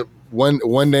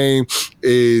 One name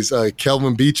is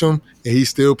Kelvin Beachum, and he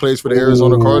still plays for the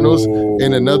Arizona Cardinals.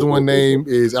 And another one name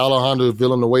is Alejandro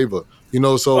Villanueva.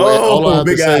 So all I have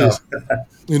to say is,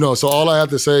 so all I have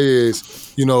to say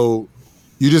is, he's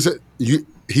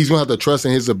gonna have to trust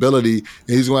in his ability,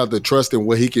 and he's gonna have to trust in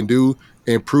what he can do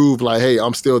and prove like, hey,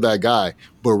 I'm still that guy.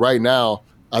 But right now,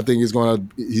 I think he's gonna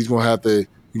have to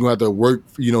work.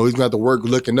 He's gonna have to work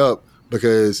looking up,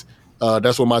 because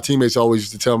that's what my teammates always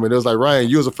used to tell me. They was like, Ryan,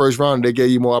 you was a first rounder, they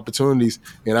gave you more opportunities,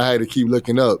 and I had to keep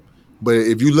looking up. But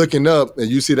if you looking up and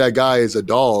you see that guy is a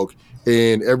dog,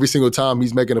 and every single time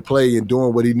he's making a play and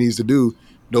doing what he needs to do,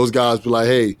 those guys be like,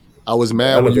 hey, I was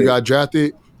mad when you got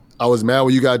drafted. But at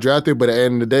the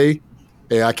end of the day,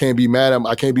 hey, I can't be mad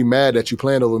that you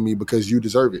playing over me, because you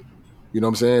deserve it. You know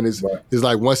what I'm saying? It's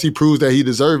like once he proves that he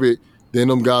deserve it, then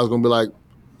them guys gonna be like,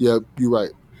 yeah, you're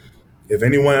right. If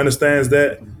anyone understands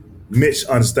that, Mitch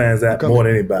understands that more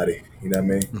than anybody. You know what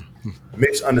I mean?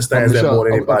 Mitch understands that more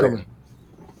than anybody.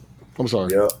 I'm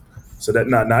sorry. Yeah. So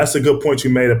that's a good point you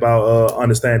made about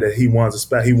understanding that he won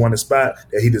a spot,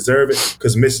 that he deserved it,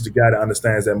 because Mitch is the guy that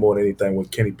understands that more than anything when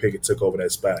Kenny Pickett took over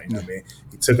that spot. You know what I mean?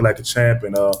 He took it like a champ,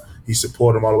 and he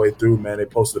supported him all the way through, man. They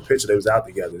posted a picture. They was out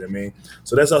together. You know what I mean?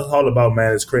 So that's all about,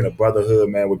 man, is creating a brotherhood,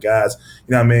 man, with guys,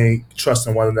 you know what I mean,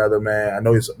 trusting one another, man. I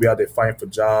know we out there fighting for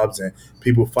jobs, and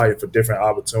people fighting for different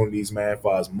opportunities, man, as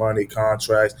far as money,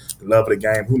 contracts, the love of the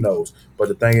game, who knows? But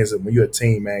the thing is that when you're a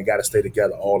team, man, got to stay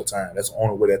together all the time. That's the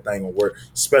only way that thing will work,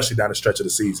 especially down the stretch of the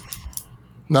season.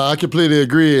 No, I completely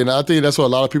agree, and I think that's what a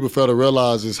lot of people fail to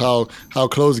realize is how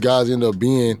close guys end up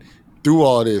being through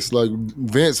all this. Like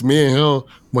Vince, me and him,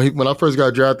 when I first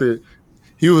got drafted,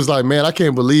 he was like, man, I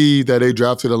can't believe that they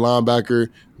drafted a linebacker.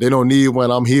 They don't need one.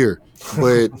 I'm here.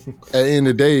 But at the end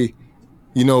of the day,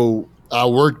 I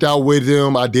worked out with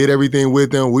him. I did everything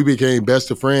with him. We became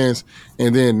best of friends.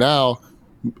 And then now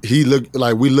we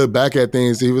look back at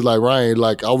things. He was like, Ryan,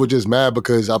 like, I was just mad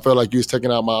because I felt like you was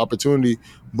taking out my opportunity.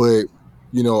 But,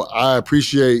 I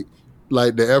appreciate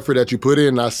like the effort that you put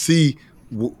in. I see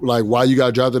like why you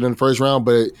got drafted in the first round,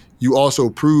 but you also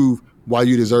prove why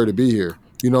you deserve to be here.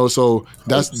 So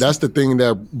that's the thing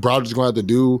that Broderick's going to have to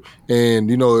do. And,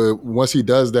 once he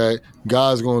does that,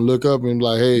 guys going to look up and be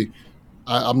like, hey,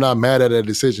 I'm not mad at that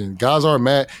decision. Guys aren't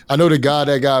mad. I know the guy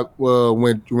that got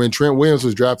when Trent Williams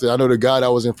was drafted, I know the guy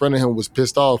that was in front of him was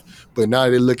pissed off, but now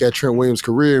they look at Trent Williams'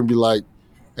 career and be like,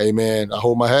 hey, man, I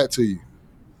hold my hat to you.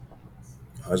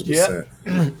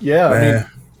 100%. Yeah, man,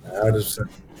 100%.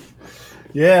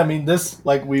 Yeah, I mean, this,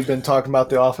 like we've been talking about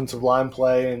the offensive line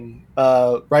play, and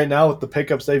right now with the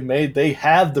pickups they've made, they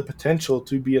have the potential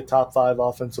to be a top 5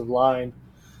 offensive line.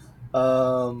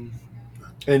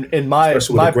 In my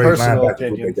personal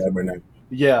opinion. Right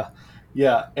now.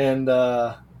 Yeah. And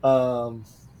I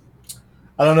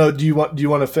I don't know. Do you want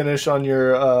to finish on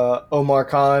your Omar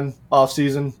Khan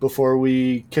offseason before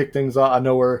we kick things off? I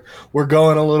know we're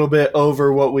going a little bit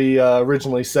over what we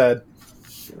originally said.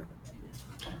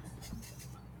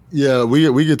 Yeah,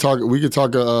 we could talk. We could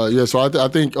talk. Yeah, so I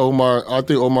think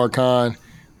Omar Khan.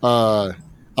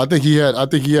 I think he had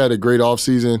a great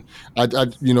offseason.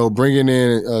 Bringing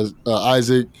in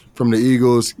Isaac from the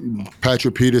Eagles,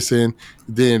 Patrick Peterson,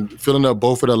 then filling up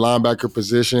both of the linebacker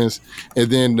positions,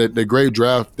 and then the great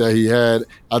draft that he had.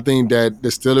 I think that the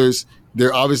Steelers,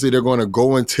 they're going to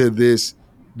go into this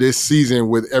season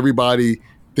with everybody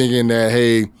thinking that,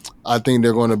 hey, I think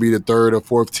they're going to be the third or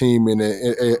fourth team in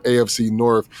the AFC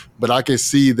North. But I can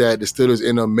see that the Steelers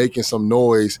end up making some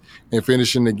noise and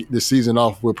finishing the season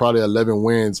off with probably 11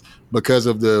 wins because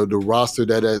of the roster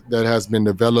that has been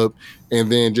developed,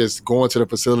 and then just going to the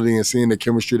facility and seeing the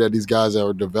chemistry that these guys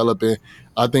are developing.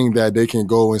 I think that they can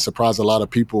go and surprise a lot of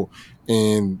people,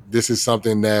 and this is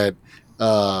something that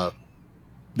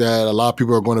that a lot of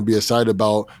people are going to be excited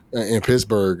about in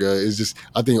Pittsburgh. It's just,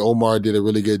 I think Omar did a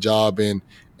really good job in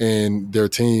their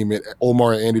team. And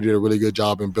Omar and Andy did a really good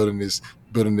job in building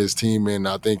this team. And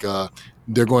I think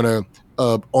they're going to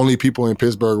only people in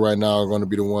Pittsburgh right now are going to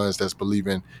be the ones that's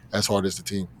believing as hard as the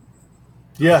team.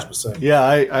 Yeah, 100%. Yeah,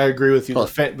 I agree with you.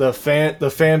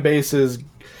 The fan base is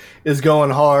going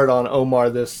hard on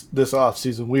Omar this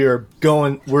offseason.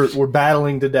 We're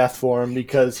battling to death for him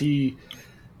because he's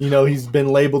been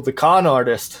labeled the con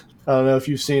artist. I don't know if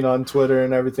you've seen on Twitter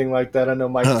and everything like that. I know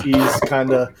Mike T's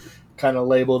kind of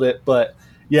labeled it, but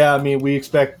yeah, I mean, we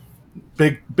expect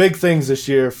big things this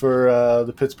year for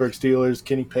the Pittsburgh Steelers,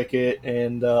 Kenny Pickett,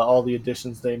 and all the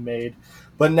additions they made.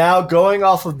 But now, going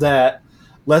off of that,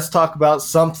 let's talk about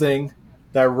something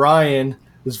that Ryan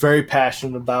is very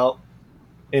passionate about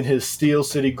in his Steel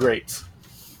City Greats.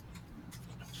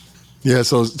 Yeah,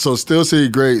 so Steel City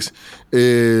Greats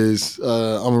is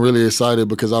I'm really excited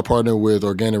because I partner with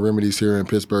Organic Remedies here in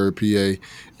Pittsburgh, PA,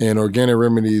 and Organic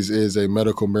Remedies is a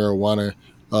medical marijuana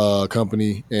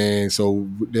company, and so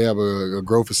they have a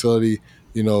grow facility,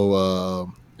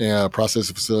 and a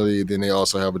processing facility. Then they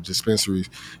also have a dispensary.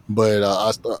 But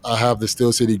I have the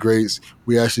Steel City Greats.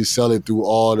 We actually sell it through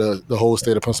all the whole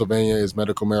state of Pennsylvania is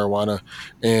medical marijuana.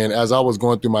 And as I was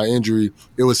going through my injury,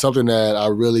 it was something that I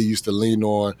really used to lean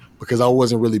on because I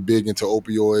wasn't really big into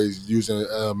opioids, using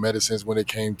medicines when it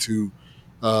came to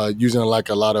using like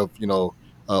a lot of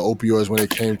opioids when it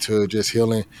came to just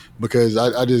healing, because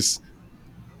I just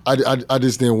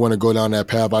didn't want to go down that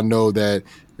path. I know that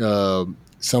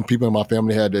some people in my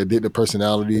family had addictive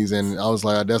personalities, and I was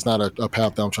like, that's not a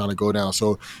path that I'm trying to go down.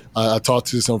 So I talked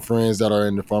to some friends that are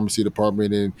in the pharmacy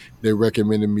department, and they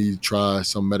recommended me try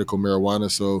some medical marijuana.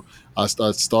 So I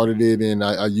started it, and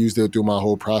I used it through my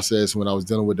whole process when I was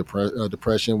dealing with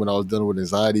depression, when I was dealing with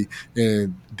anxiety,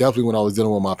 and definitely when I was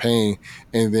dealing with my pain.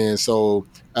 And then so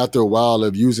after a while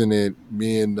of using it,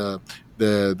 me and the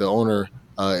owner,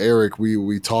 Eric,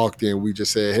 we talked, and we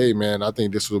just said, hey, man, I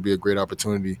think this will be a great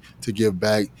opportunity to give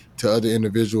back to other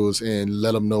individuals and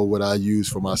let them know what I use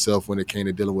for myself when it came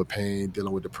to dealing with pain,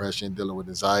 dealing with depression, dealing with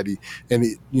anxiety, and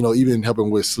even helping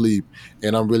with sleep.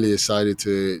 And I'm really excited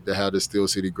to have the Steel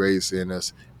City Greats, and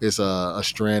it's a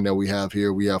strand that we have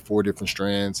here. We have 4 different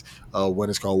strands. One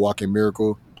is called Walking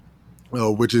Miracle,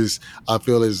 which is, I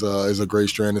feel, is a great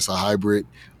strand. It's a hybrid.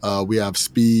 We have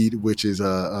Speed, which is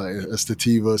a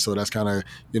sativa, so that's kind of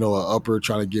an upper,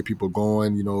 trying to get people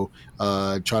going.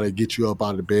 Try to get you up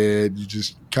out of bed. You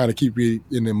just kind of keep you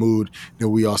in the mood.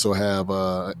 Then we also have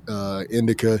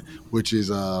Indica, which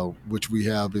we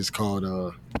have is called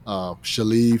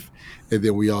Shaleef, and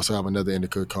then we also have another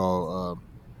indica called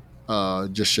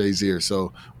just Shazier.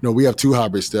 So we have 2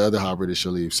 hybrids. The other hybrid is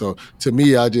Shaleef. So to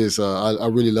me, I just I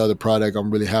really love the product.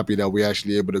 I'm really happy that we're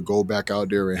actually able to go back out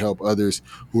there and help others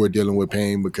who are dealing with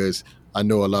pain, because I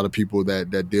know a lot of people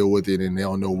that deal with it and they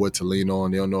don't know what to lean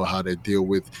on. They don't know how to deal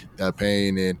with that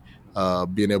pain,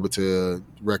 and being able to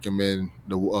recommend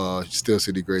the Steel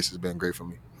City Greats has been great for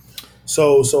me.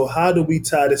 So how do we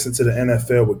tie this into the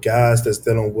NFL with guys that's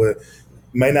dealing with,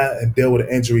 may not deal with an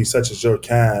injury such as your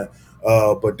kind,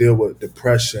 but deal with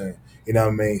depression,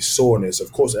 soreness?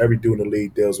 Of course, every dude in the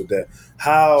league deals with that.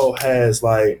 How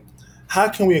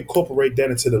can we incorporate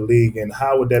that into the league, and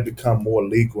how would that become more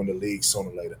legal in the league sooner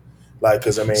or later?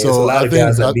 There's a lot of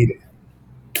guys that need it.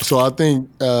 So I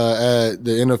think the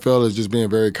NFL is just being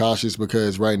very cautious,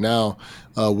 because right now,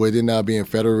 with it not being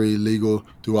federally legal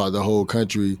throughout the whole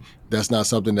country, that's not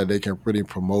something that they can really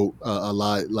promote a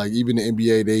lot. Like even the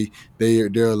NBA,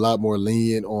 they're a lot more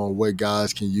lenient on what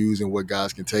guys can use and what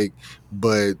guys can take.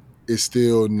 But it's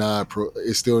still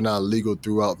not legal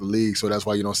throughout the league. So that's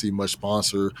why you don't see much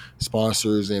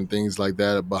sponsors and things like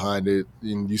that behind it.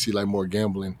 And you see like more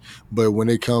gambling. But when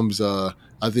it comes,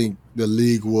 I think the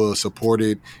league will support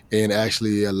it and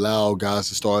actually allow guys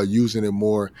to start using it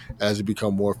more as it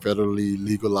become more federally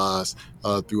legalized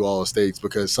through all states.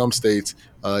 Because some states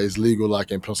is legal,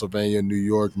 like in Pennsylvania, New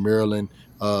York, Maryland,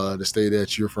 the state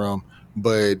that you're from,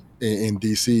 but in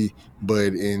DC,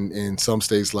 but in some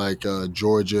states like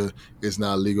Georgia, it's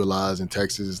not legalized, and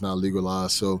Texas is not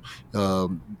legalized. So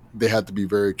they have to be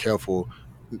very careful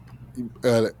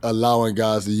allowing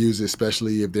guys to use it,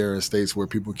 especially if they're in states where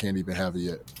people can't even have it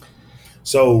yet.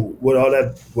 So with all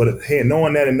that,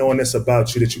 knowing that and knowing this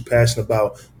about you, that you're passionate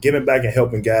about giving back and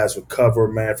helping guys recover,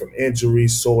 man, from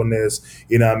injuries, soreness,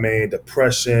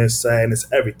 depression, sadness,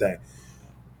 everything.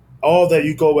 All that,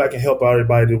 you go back and help out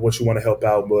everybody what you want to help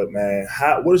out, but man,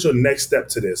 what is your next step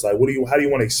to this? Like, how do you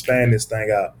want to expand this thing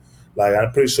out? Like,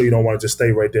 I'm pretty sure you don't want to just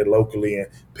stay right there locally in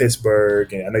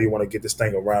Pittsburgh, and I know you want to get this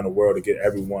thing around the world to get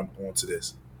everyone onto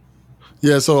this.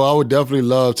 Yeah, so I would definitely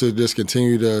love to just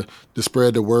continue to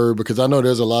spread the word, because I know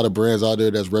there's a lot of brands out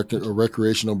there that's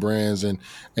recreational brands, and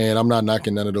I'm not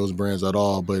knocking none of those brands at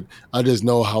all, but I just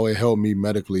know how it helped me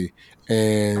medically.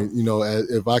 And,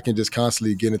 if I can just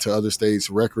constantly get into other states,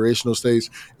 recreational states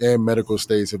and medical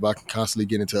states, if I can constantly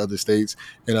get into other states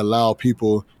and allow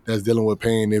people that's dealing with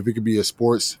pain, if it could be a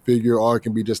sports figure or it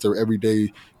can be just an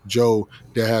everyday Joe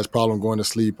that has problem going to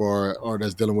sleep or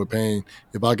that's dealing with pain,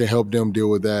 if I can help them deal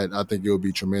with that, I think it will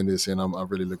be tremendous, and I'm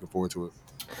really looking forward to it.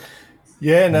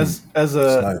 Yeah, and as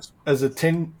a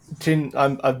 10,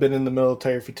 I've been in the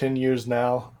military for 10 years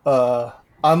now.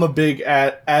 I'm a big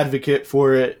advocate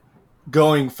for it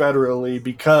going federally,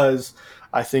 because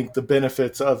I think the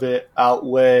benefits of it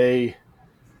outweigh,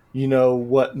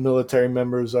 what military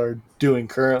members are doing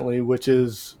currently, which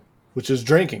is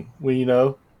drinking.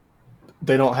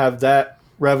 They don't have that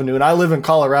revenue. And I live in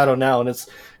Colorado now, and it's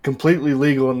completely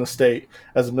legal in the state.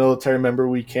 As a military member,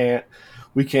 we can't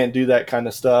do that kind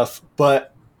of stuff.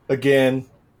 But again,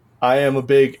 I am a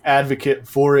big advocate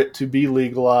for it to be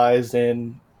legalized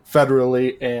and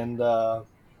federally, and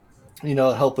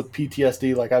help with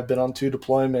PTSD. Like, I've been on 2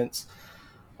 deployments.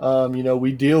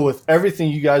 We deal with everything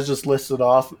you guys just listed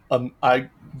off. I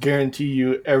guarantee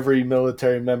you every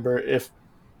military member,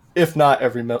 if not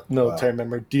every military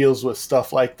member, deals with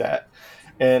stuff like that.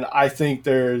 And I think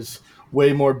there's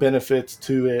way more benefits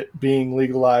to it being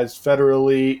legalized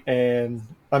federally. And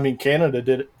I mean, Canada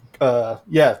did it.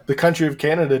 The country of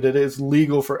Canada did it. It's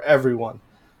legal for everyone.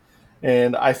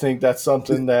 And I think that's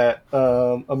something that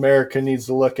America needs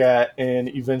to look at and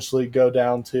eventually go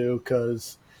down to,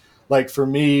 because, like, for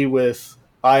me,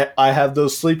 I have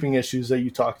those sleeping issues that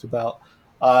you talked about.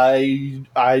 I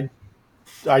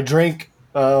drink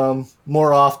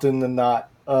more often than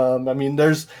not.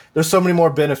 There's so many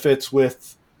more benefits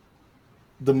with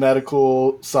the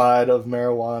medical side of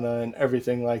marijuana and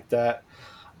everything like that.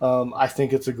 I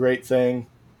think it's a great thing.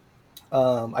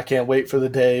 I can't wait for the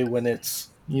day when it's,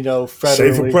 federally.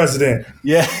 Shade for president.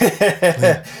 Yeah.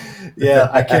 Yeah.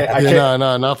 I can't.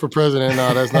 No, not for president.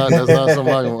 No, that's not something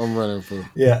I'm running for.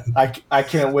 Yeah. I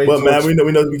can't wait. But man, we know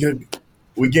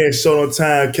we getting short on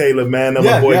time, Caleb, man.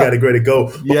 My boy got to go to go.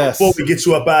 But yes. Before we get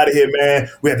you up out of here, man,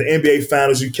 we had the NBA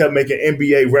Finals. You kept making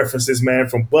NBA references, man,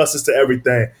 from buses to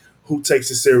everything. Who takes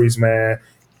the series, man?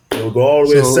 We'll go all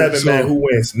the way to 7, man. Who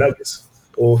wins, Nuggets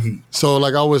or Heat? So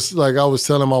like I was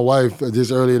telling my wife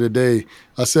just earlier today,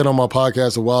 I said on my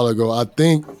podcast a while ago, I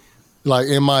think, like,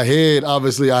 in my head,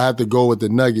 obviously I have to go with the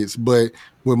Nuggets, but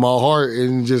with my heart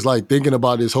and just like thinking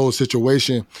about this whole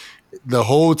situation, the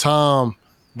whole time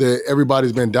that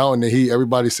everybody's been doubting the Heat,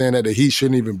 everybody's saying that the Heat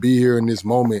shouldn't even be here in this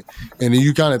moment. And then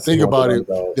you kind of think about it,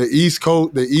 the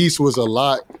East was a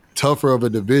lot tougher of a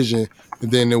division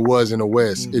than it was in the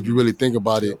West, if you really think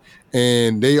about it.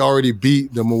 And they already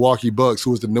beat the Milwaukee Bucks,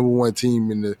 who was the number 1 team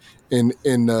in the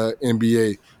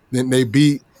NBA. Then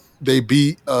they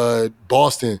beat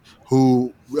Boston,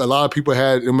 who a lot of people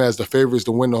had them as the favorites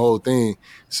to win the whole thing.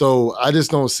 So I just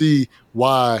don't see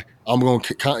why I'm going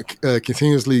to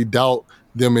continuously doubt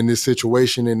them in this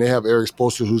situation. And they have Eric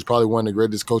Spoelstra, who's probably one of the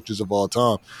greatest coaches of all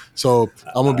time. So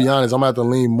I'm going to be honest, I'm going to have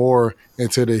to lean more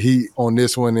into the Heat on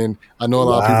this one. And I know a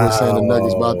lot of people are saying the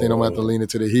Nuggets, but I think I'm going to have to lean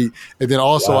into the Heat. And then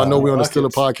also, I know we're on the Steeler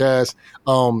podcast.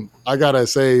 I got to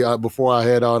say, before I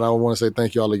head out, I want to say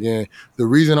thank you all again. The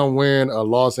reason I'm wearing a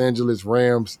Los Angeles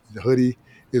Rams hoodie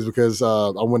is because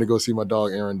I went to go see my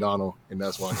dog Aaron Donald, and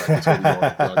that's why I got this hoodie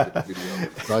on the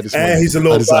video. So he's a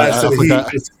little biased to the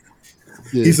Heat.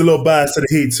 he's a little biased to the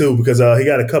Heat too because he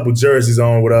got a couple jerseys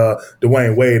on with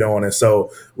Dwayne Wade on it,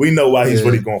 so we know why he's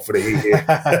really going for the Heat here.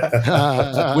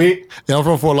 I'm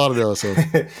from Fort Lauderdale, so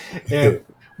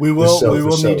we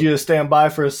will need you to stand by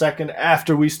for a second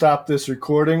after we stop this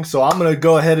recording. So I'm going to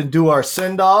go ahead and do our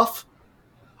send off.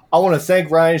 I want to thank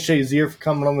Ryan Shazier for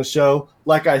coming on the show.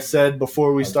 Like I said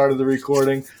before we started the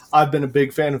recording, I've been a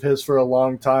big fan of his for a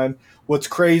long time. What's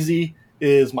crazy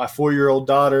is my 4-year-old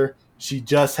daughter, she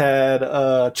just had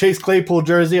a Chase Claypool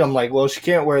jersey. I'm like, well, she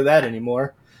can't wear that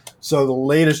anymore. So the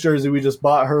latest jersey we just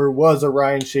bought her was a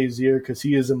Ryan Shazier because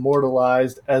he is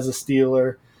immortalized as a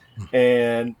Steeler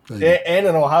and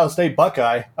an Ohio State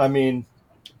Buckeye. I mean,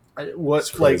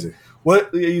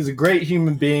 he's a great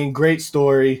human being, great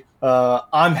story.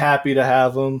 I'm happy to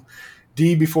have him.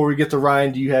 D, before we get to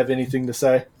Ryan, do you have anything to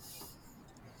say?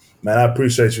 Man, I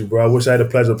appreciate you, bro. I wish I had the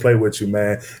pleasure to play with you,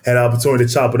 man. Had the opportunity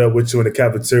to chop it up with you in the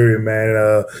cafeteria, man,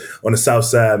 on the South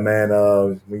Side, man,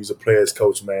 when you was a players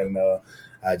coach, man.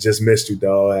 I just missed you,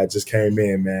 dog. I just came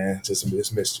in, man. Just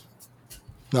missed you.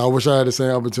 No, I wish I had the same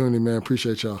opportunity, man.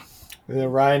 Appreciate y'all. And then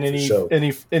Ryan,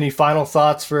 any final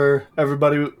thoughts for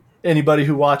anybody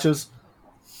who watches?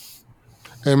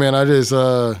 Hey, man, I just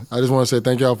want to say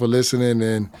thank y'all for listening,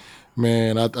 and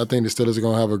man, I think the Steelers are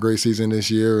gonna have a great season this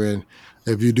year. And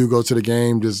if you do go to the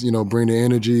game, just bring the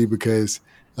energy because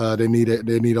they need it.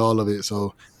 They need all of it.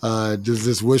 So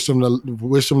just wish them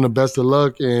the best of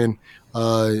luck. And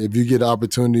if you get the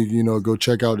opportunity, go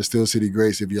check out the Steel City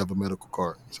Grace if you have a medical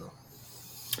card. So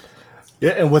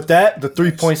yeah, and with that, the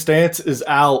 3-point stance is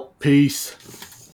out. Peace.